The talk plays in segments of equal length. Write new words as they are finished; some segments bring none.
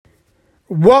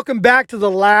Welcome back to the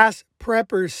Last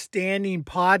Prepper Standing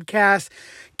podcast,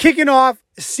 kicking off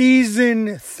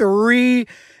season 3,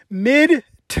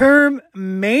 midterm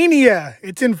mania.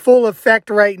 It's in full effect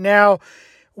right now.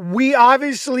 We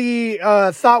obviously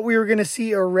thought we were going to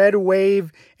see a red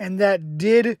wave, and that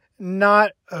did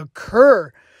not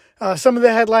occur. Some of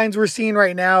the headlines we're seeing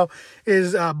right now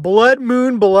is blood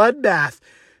moon bloodbath.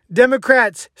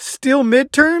 Democrats steal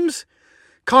midterms.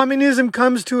 Communism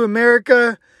comes to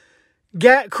America.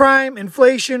 Crime,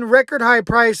 inflation, record high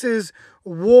prices,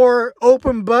 war,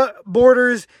 open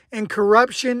borders, and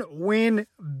corruption win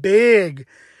big.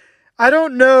 I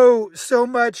don't know so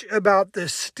much about the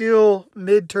still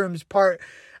midterms part.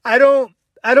 I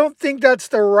don't think that's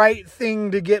the right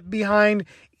thing to get behind,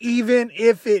 even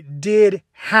if it did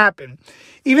happen.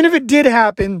 Even if it did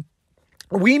happen,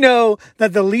 we know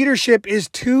that the leadership is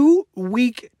too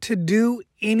weak to do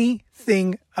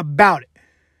anything about it.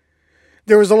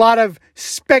 There was a lot of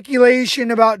speculation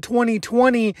about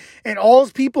 2020, and all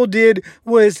people did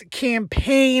was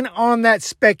campaign on that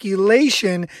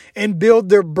speculation and build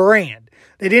their brand.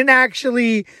 They didn't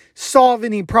actually solve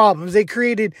any problems. They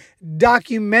created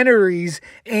documentaries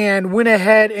and went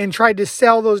ahead and tried to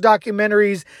sell those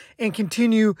documentaries and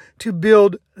continue to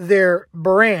build their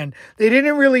brand. They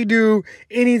didn't really do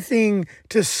anything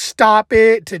to stop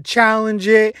it, to challenge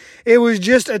it. It was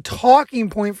just a talking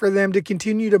point for them to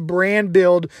continue to brand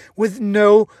build with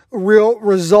no real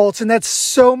results. And that's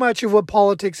so much of what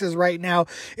politics is right now.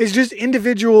 It's just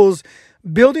individuals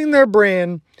building their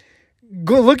brand,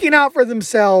 looking out for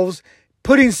themselves,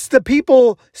 putting the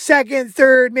people second,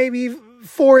 third, maybe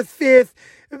fourth, fifth,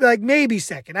 like maybe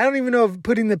second. I don't even know if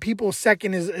putting the people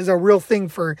second is a real thing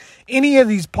for any of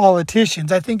these politicians.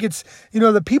 I think it's,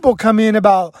 the people come in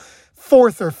about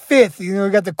fourth or fifth. You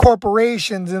got the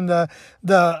corporations and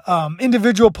the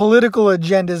individual political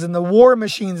agendas and the war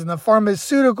machines and the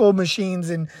pharmaceutical machines.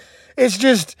 And it's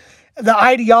just the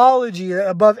ideology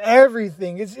above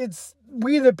everything. It's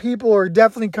we the people are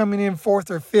definitely coming in fourth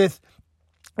or fifth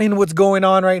in what's going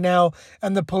on right now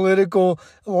and the political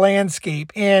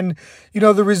landscape. And,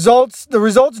 the results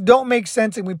don't make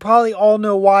sense, and we probably all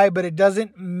know why, but it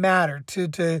doesn't matter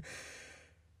to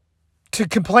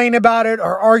complain about it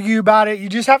or argue about it. You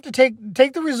just have to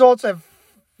take the results at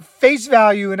face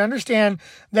value and understand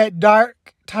that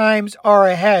dark times are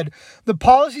ahead. The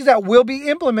policies that will be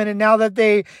implemented now that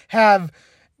they have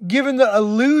given the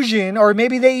illusion, or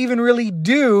maybe they even really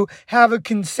do have a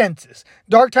consensus.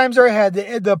 Dark times are ahead.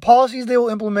 The policies they will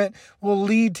implement will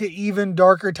lead to even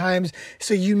darker times.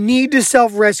 So you need to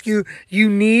self-rescue. You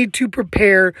need to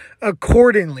prepare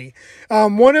accordingly.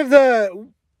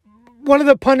 One of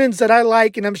the pundits that I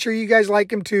like, and I'm sure you guys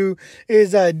like him too,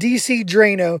 is DC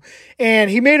Drano. And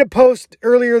he made a post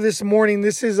earlier this morning.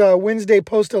 This is Wednesday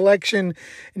post-election,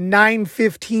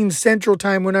 9:15 Central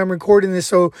Time when I'm recording this.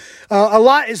 So a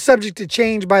lot is subject to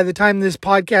change by the time this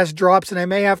podcast drops, and I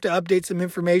may have to update some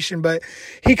information. But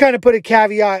he kind of put a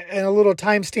caveat and a little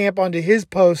timestamp onto his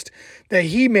post that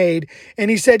he made. And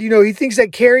he said, he thinks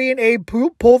that Kerry and Abe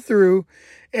pull through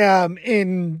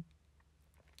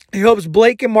he hopes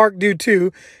Blake and Mark do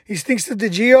too. He thinks that the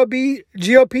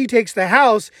GOP takes the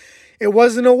House. It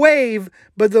wasn't a wave,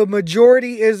 but the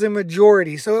majority is a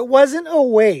majority. So it wasn't a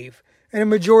wave, and a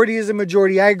majority is a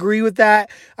majority. I agree with that.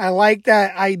 I like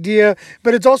that idea,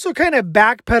 but it's also kind of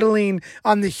backpedaling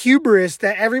on the hubris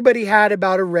that everybody had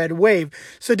about a red wave.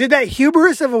 So did that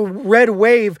hubris of a red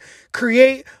wave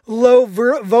create low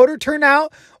voter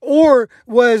turnout, or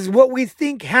was what we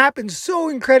think happened so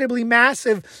incredibly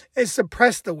massive as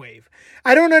suppress the wave?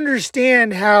 I don't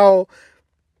understand how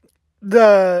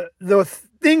the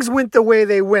things went the way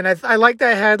they went. I like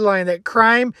that headline that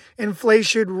crime,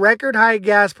 inflation, record high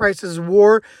gas prices,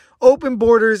 war, open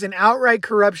borders, and outright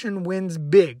corruption wins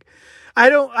big. I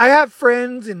have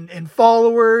friends and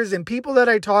followers and people that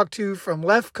I talk to from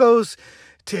left coast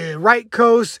to right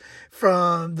coast,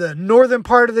 from the northern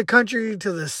part of the country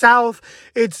to the south.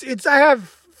 I have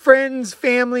friends,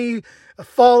 family,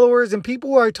 followers, and people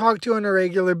who I talk to on a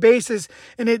regular basis,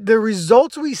 and the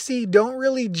results we see don't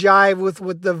really jive with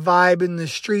what the vibe in the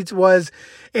streets was,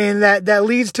 and that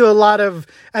leads to a lot of,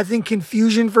 I think,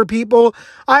 confusion for people.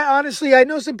 I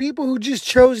know some people who just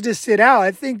chose to sit out.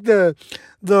 I think the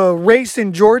race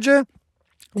in Georgia,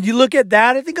 you look at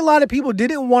that, I think a lot of people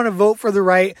didn't want to vote for the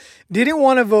right, didn't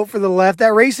want to vote for the left.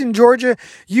 That race in Georgia,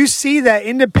 you see that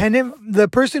the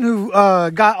person who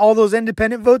got all those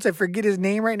independent votes, I forget his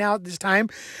name right now at this time,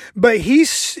 but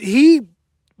he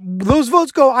those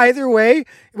votes go either way,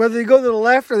 whether they go to the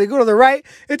left or they go to the right.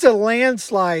 It's a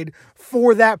landslide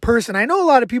for that person. I know a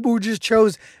lot of people who just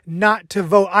chose not to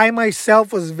vote. I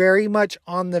myself was very much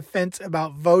on the fence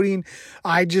about voting.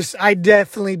 I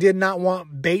definitely did not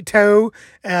want Beto,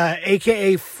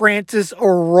 aka Francis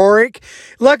O'Rourke.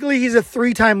 Luckily, he's a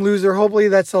 3-time loser. Hopefully,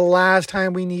 that's the last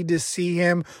time we need to see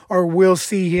him or will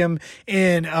see him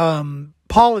in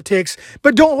politics.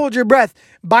 But don't hold your breath.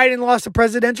 Biden lost a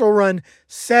presidential run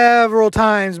several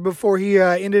times before he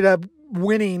ended up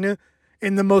winning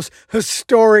in the most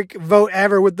historic vote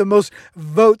ever with the most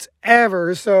votes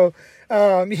ever. So,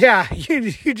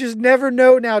 you just never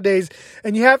know nowadays.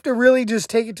 And you have to really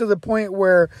just take it to the point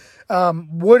where,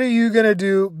 what are you going to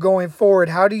do going forward?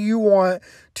 How do you want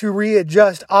to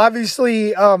readjust?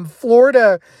 Obviously,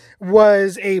 Florida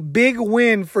was a big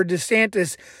win for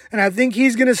DeSantis, and I think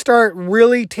he's going to start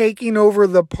really taking over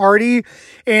the party.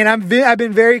 And I've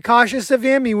been very cautious of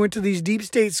him. He went to these deep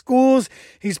state schools.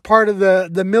 He's part of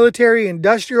the military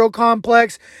industrial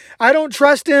complex. I don't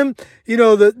trust him. You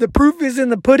know, the proof is in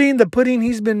the pudding. The pudding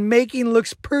he's been making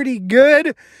looks pretty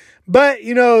good. But,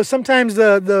 you know, sometimes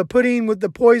the pudding with the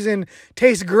poison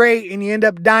tastes great and you end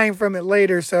up dying from it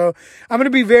later. So I'm going to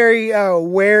be very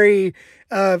wary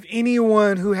of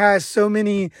anyone who has so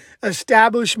many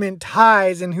establishment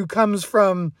ties and who comes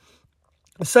from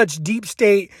such deep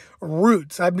state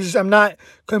roots. I'm not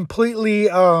completely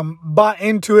bought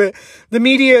into it. The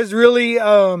media is really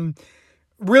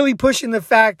pushing the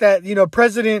fact that, you know,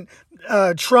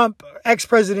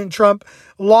 ex-President Trump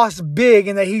lost big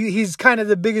and that he's kind of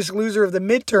the biggest loser of the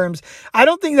midterms. I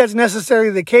don't think that's necessarily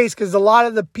the case because a lot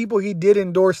of the people he did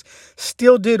endorse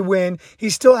still did win.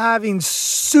 He's still having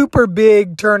super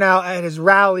big turnout at his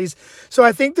rallies. So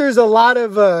I think there's a lot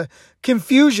of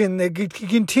confusion, the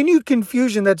continued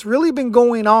confusion that's really been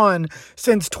going on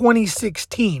since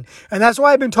 2016. And that's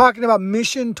why I've been talking about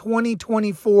Mission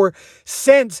 2024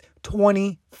 since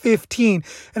 2015.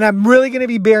 And I'm really going to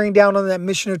be bearing down on that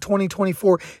Mission of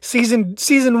 2024.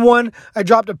 Season 1, I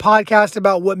dropped a podcast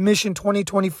about what Mission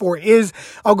 2024 is.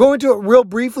 I'll go into it real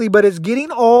briefly, but it's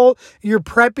getting all your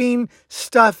prepping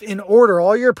stuff in order,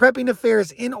 all your prepping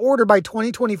affairs in order by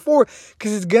 2024,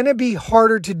 because it's going to be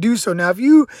harder to do so. Now, if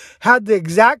you had the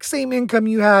exact same income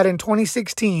you had in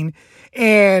 2016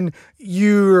 and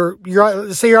you're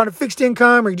say you're on a fixed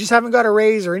income or you just haven't got a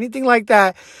raise or anything like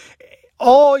that,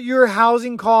 all your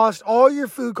housing costs, all your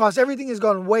food costs, everything has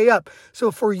gone way up. So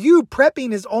for you,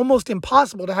 prepping is almost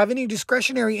impossible. To have any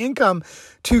discretionary income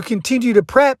to continue to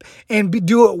prep and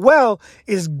do it well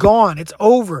is gone. It's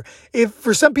over. If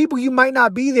for some people, you might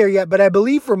not be there yet, but I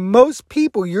believe for most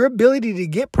people, your ability to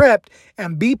get prepped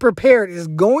and be prepared is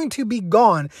going to be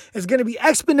gone. It's going to be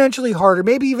exponentially harder,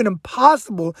 maybe even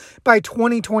impossible by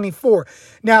 2024.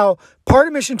 Now, part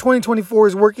of Mission 2024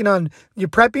 is working on your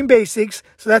prepping basics.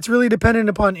 So that's really dependent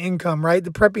upon income, right?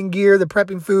 The prepping gear, the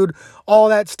prepping food, all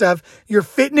that stuff. Your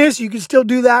fitness, you can still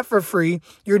do that for free.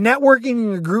 Your networking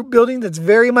and your group building, that's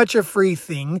very much a free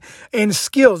thing. And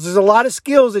skills, there's a lot of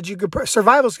skills that you could,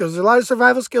 survival skills, there's a lot of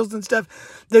survival skills and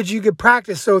stuff that you could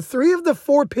practice. So 3 of the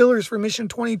 4 pillars for Mission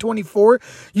 2024,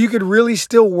 you could really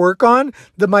still work on.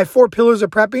 My 4 pillars of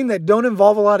prepping that don't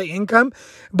involve a lot of income,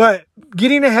 but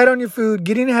getting ahead on your food,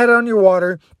 getting ahead on your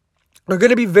water are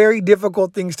going to be very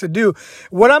difficult things to do.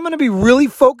 What I'm going to be really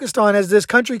focused on as this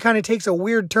country kind of takes a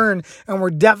weird turn, and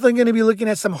we're definitely going to be looking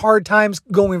at some hard times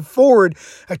going forward.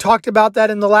 I talked about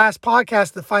that in the last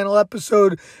podcast, the final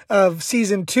episode of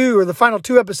season 2, or the final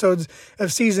 2 episodes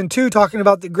of season 2, talking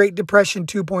about the Great Depression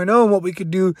 2.0 and what we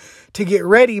could do to get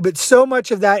ready. But so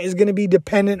much of that is going to be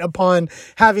dependent upon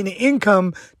having an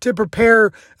income to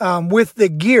prepare with the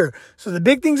gear. So the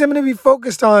big things I'm going to be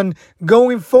focused on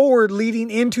going forward leading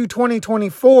into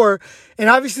 2024, and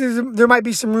obviously there might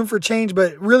be some room for change,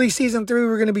 but really season 3,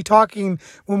 we're going to be talking,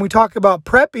 when we talk about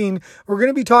prepping, we're going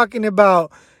to be talking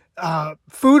about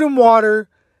food and water,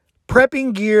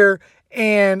 prepping gear,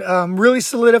 and really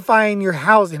solidifying your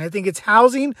housing. I think it's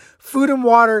housing, food and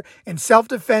water, and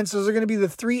self-defense. Those are going to be the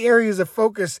 3 areas of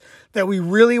focus that we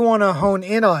really want to hone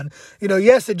in on. You know,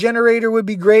 yes, a generator would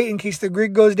be great in case the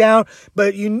grid goes down,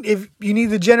 but if you need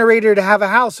the generator to have a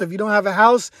house. So if you don't have a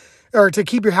house, or to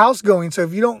keep your house going. So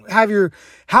if you don't have your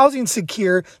housing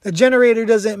secure, the generator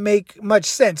doesn't make much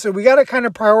sense. So we got to kind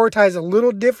of prioritize a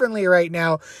little differently right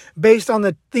now based on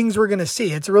the things we're going to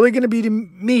see. It's really going to be, to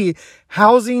me,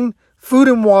 housing, food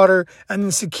and water, and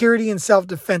then security and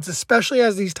self-defense, especially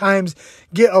as these times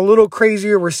get a little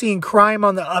crazier. We're seeing crime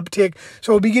on the uptick.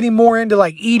 So we'll be getting more into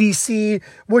like EDC,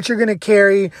 what you're going to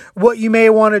carry, what you may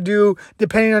want to do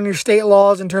depending on your state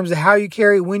laws in terms of how you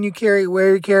carry, when you carry,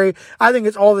 where you carry. I think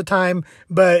it's all the time,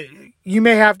 but you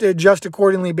may have to adjust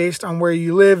accordingly based on where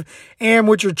you live and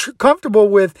what you're comfortable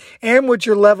with and what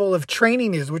your level of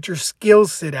training is, what your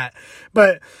skills sit at.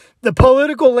 But the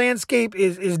political landscape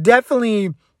is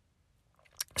definitely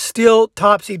still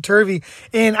topsy-turvy.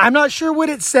 And I'm not sure what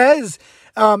it says.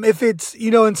 If it's,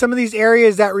 in some of these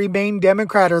areas that remain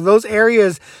Democrat, or those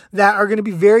areas that are going to be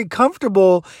very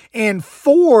comfortable and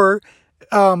for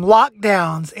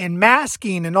lockdowns and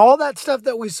masking and all that stuff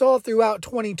that we saw throughout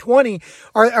 2020,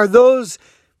 are those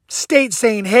states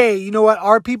saying, hey, you know what,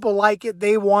 our people like it,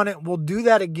 they want it, we'll do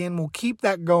that again, we'll keep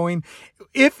that going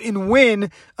if and when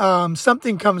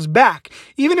something comes back.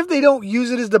 Even if they don't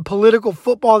use it as the political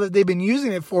football that they've been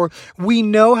using it for, we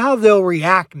know how they'll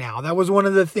react now. That was one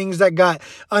of the things that got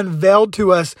unveiled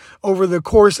to us over the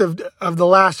course of the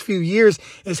last few years,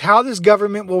 is how this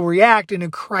government will react in a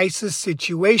crisis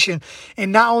situation.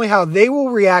 And not only how they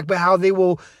will react, but how they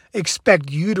will expect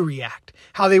you to react,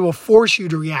 how they will force you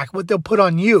to react, what they'll put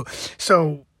on you.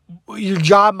 So your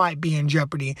job might be in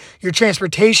jeopardy. Your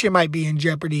transportation might be in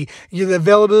jeopardy. The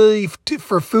availability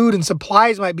for food and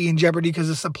supplies might be in jeopardy because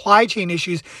of supply chain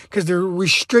issues, because they're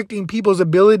restricting people's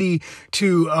ability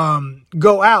to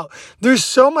go out. There's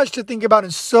so much to think about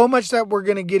and so much that we're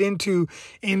going to get into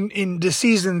in the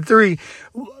season 3.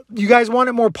 You guys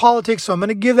wanted more politics, so I'm going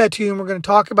to give that to you, and we're going to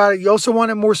talk about it. You also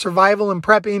wanted more survival and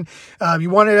prepping. You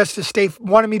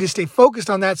wanted me to stay focused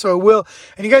on that, so I will.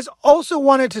 And you guys also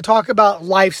wanted to talk about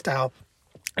lifestyle.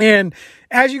 And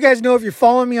as you guys know, if you're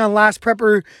following me on Last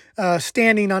Prepper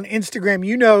Standing on Instagram,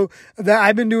 you know that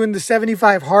I've been doing the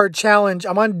 75 Hard Challenge.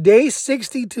 I'm on day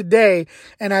 60 today,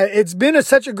 and it's been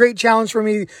such a great challenge for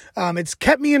me. It's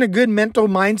kept me in a good mental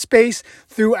mind space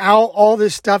throughout all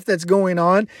this stuff that's going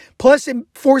on. Plus, it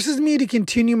forces me to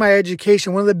continue my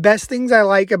education. One of the best things I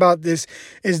like about this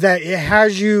is that it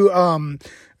has you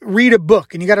read a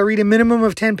book, and you got to read a minimum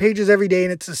of 10 pages every day,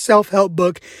 and it's a self-help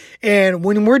book. And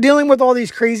when we're dealing with all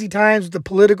these crazy times, the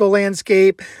political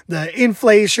landscape, the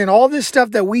inflation, all this stuff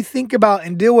that we think about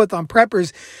and deal with on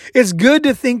preppers, it's good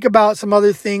to think about some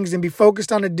other things and be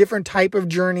focused on a different type of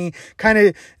journey, kind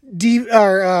of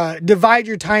divide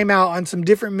your time out on some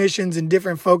different missions and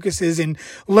different focuses and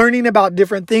learning about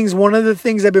different things. One of the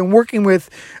things I've been working with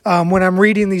when I'm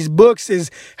reading these books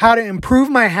is how to improve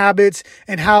my habits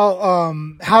and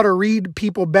how to read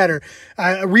people better.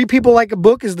 Read People Like a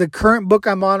Book is the current book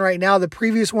I'm on right now. The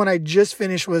previous one I just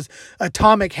finished was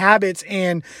Atomic Habits,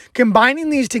 and combining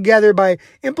these together by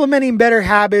implementing better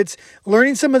habits,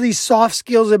 learning some of these soft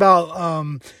skills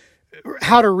about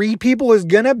how to read people is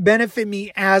going to benefit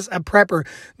me as a prepper.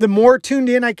 The more tuned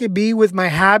in I could be with my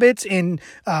habits and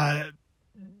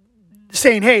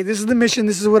saying, hey, this is the mission,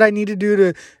 this is what I need to do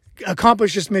to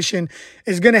accomplish this mission,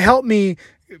 is going to help me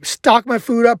stock my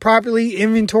food up properly,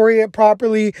 inventory it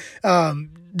properly,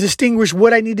 distinguish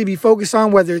what I need to be focused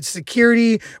on, whether it's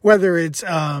security, whether it's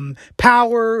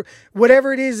power,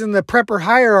 whatever it is in the prepper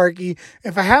hierarchy.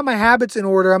 If I have my habits in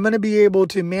order, I'm going to be able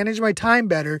to manage my time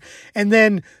better. And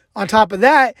then on top of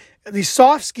that, these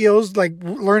soft skills, like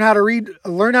learn how to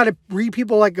read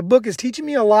people like a book, is teaching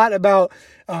me a lot about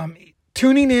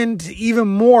tuning in to even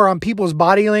more on people's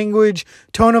body language,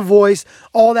 tone of voice,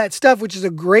 all that stuff, which is a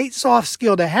great soft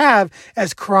skill to have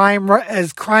as crime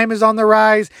is on the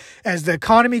rise, as the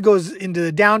economy goes into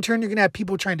the downturn. You're going to have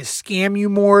people trying to scam you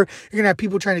more. You're going to have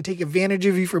people trying to take advantage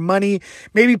of you for money.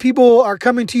 Maybe people are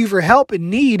coming to you for help and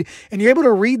need, and you're able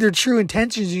to read their true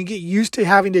intentions, and you get used to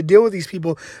having to deal with these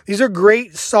people. These are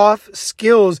great soft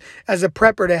skills as a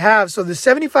prepper to have. So the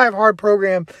 75 Hard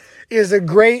program is a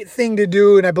great thing to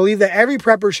do, and I believe that every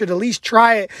prepper should at least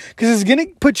try it, because it's going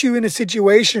to put you in a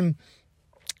situation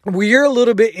where you're a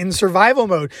little bit in survival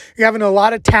mode. You're having a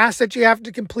lot of tasks that you have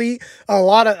to complete, a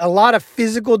lot of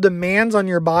physical demands on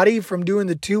your body from doing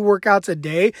the 2 workouts a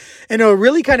day, and it'll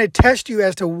really kind of test you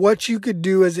as to what you could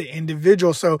do as an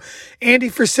individual. So Andy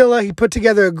Frisilla, he put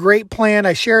together a great plan.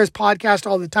 I share his podcast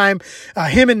all the time.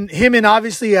 Him and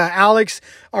obviously Alex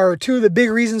are 2 of the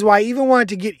big reasons why I even wanted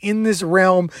to get in this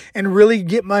realm and really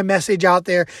get my message out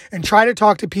there and try to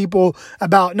talk to people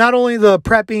about not only the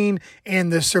prepping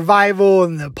and the survival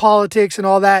and the politics and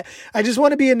all that. I just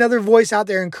want to be another voice out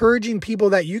there encouraging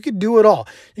people that you could do it all.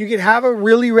 You could have a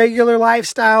really regular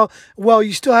lifestyle while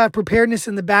you still have preparedness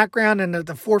in the background and at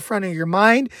the forefront of your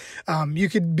mind. You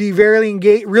could be really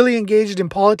engaged in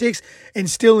politics and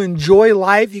still enjoy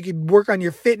life. You could work on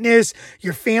your fitness,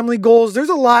 your family goals. There's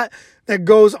a lot that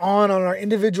goes on our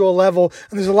individual level.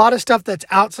 And there's a lot of stuff that's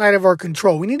outside of our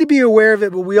control. We need to be aware of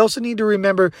it, but we also need to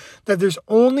remember that there's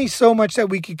only so much that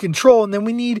we can control. And then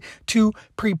we need to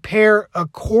prepare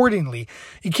accordingly.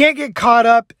 You can't get caught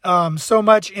up so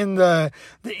much in the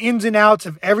ins and outs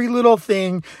of every little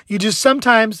thing. You just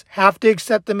sometimes have to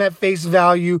accept them at face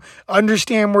value,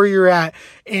 understand where you're at,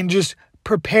 and just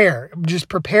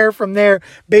prepare from there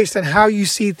based on how you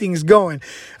see things going.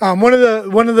 One of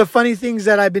the funny things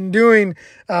that I've been doing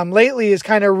lately is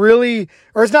kind of really,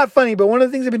 or it's not funny, but one of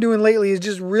the things I've been doing lately is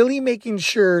just really making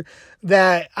sure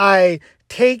that I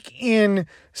take in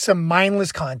some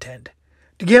mindless content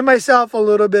to give myself a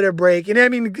little bit of break. And I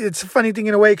mean, it's a funny thing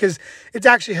in a way because it's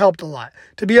actually helped a lot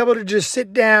to be able to just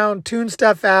sit down, tune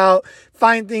stuff out,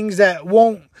 find things that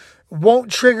won't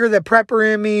trigger the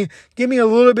prepper in me, give me a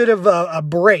little bit of a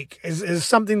break is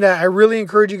something that I really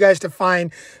encourage you guys to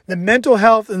find. The mental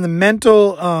health and the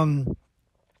mental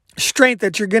strength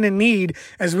that you're going to need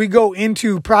as we go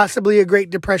into possibly a Great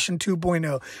Depression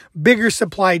 2.0, bigger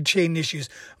supply chain issues,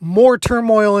 more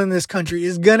turmoil in this country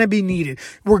is going to be needed.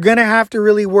 We're going to have to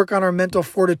really work on our mental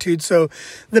fortitude. So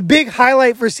the big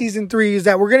highlight for season 3 is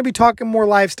that we're going to be talking more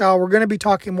lifestyle. We're going to be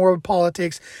talking more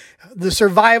politics, the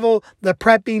survival, the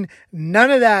prepping.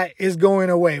 None of that is going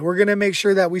away. We're going to make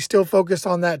sure that we still focus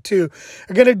on that too.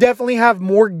 I'm going to definitely have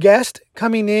more guests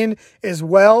coming in as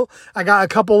well. I got a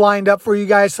couple lined up for you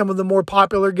guys, some of the more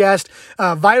popular guests.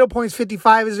 Vital Points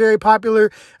 55 is very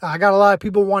popular. I got a lot of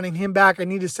people wanting him back. I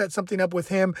need to set something up with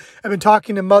him. I've been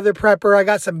talking to Mother Prepper. I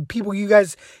got some people you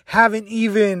guys haven't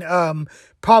even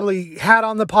probably had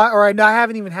on the I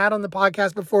haven't even had on the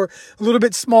podcast before. A little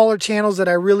bit smaller channels that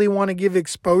I really want to give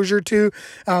exposure to.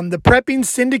 The Prepping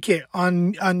Syndicate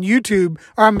on YouTube,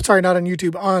 or I'm sorry, not on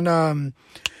YouTube, on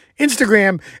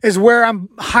Instagram is where I'm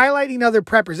highlighting other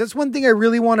preppers. That's one thing I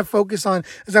really want to focus on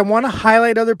is I want to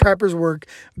highlight other preppers' work,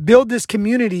 build this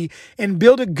community, and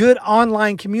build a good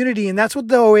online community. And that's what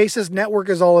the Oasis Network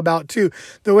is all about too.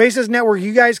 The Oasis Network,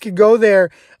 you guys could go there.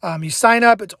 You sign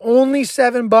up. It's only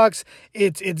 $7.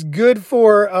 It's good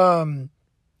for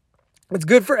it's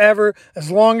good forever.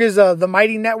 As long as the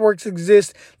Mighty Networks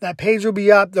exist, that page will be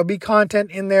up. There'll be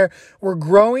content in there. We're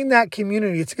growing that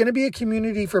community. It's going to be a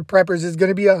community for preppers. It's going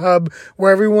to be a hub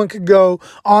where everyone could go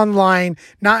online,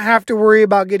 not have to worry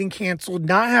about getting canceled,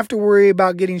 not have to worry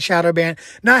about getting shadow banned,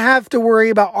 not have to worry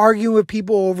about arguing with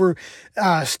people over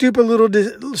stupid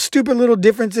little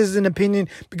differences in opinion,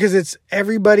 because it's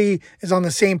everybody is on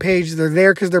the same page. They're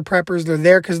there because they're preppers. They're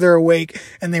there because they're awake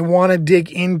and they want to dig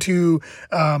into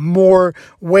more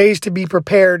ways to be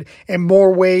prepared and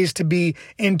more ways to be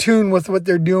in tune with what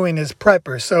they're doing as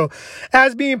preppers. So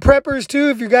as being preppers too,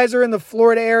 if you guys are in the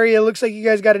Florida area, it looks like you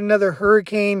guys got another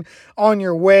hurricane on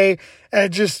your way.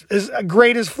 Just as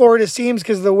great as Florida seems,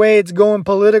 because the way it's going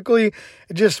politically,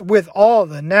 just with all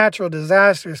the natural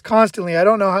disasters constantly, I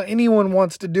don't know how anyone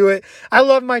wants to do it. I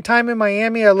love my time in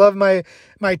Miami. I love my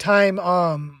time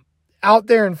out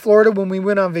there in Florida when we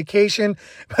went on vacation,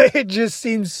 but it just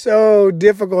seems so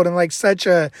difficult and like such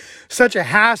a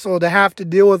hassle to have to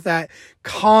deal with that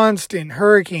constant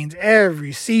hurricanes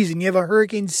every season. You have a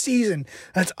hurricane season.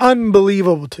 That's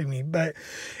unbelievable to me. But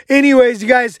anyways, you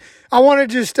guys, I want to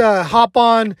just hop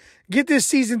on, get this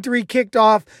season 3 kicked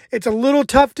off. It's a little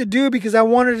tough to do because I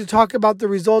wanted to talk about the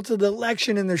results of the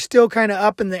election and they're still kind of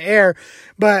up in the air,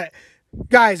 but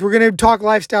guys, we're going to talk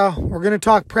lifestyle. We're going to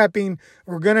talk prepping.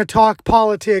 We're going to talk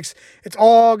politics. It's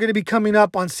all going to be coming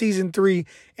up on season 3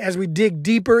 as we dig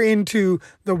deeper into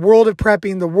the world of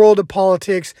prepping, the world of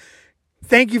politics.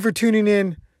 Thank you for tuning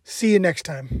in. See you next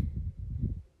time.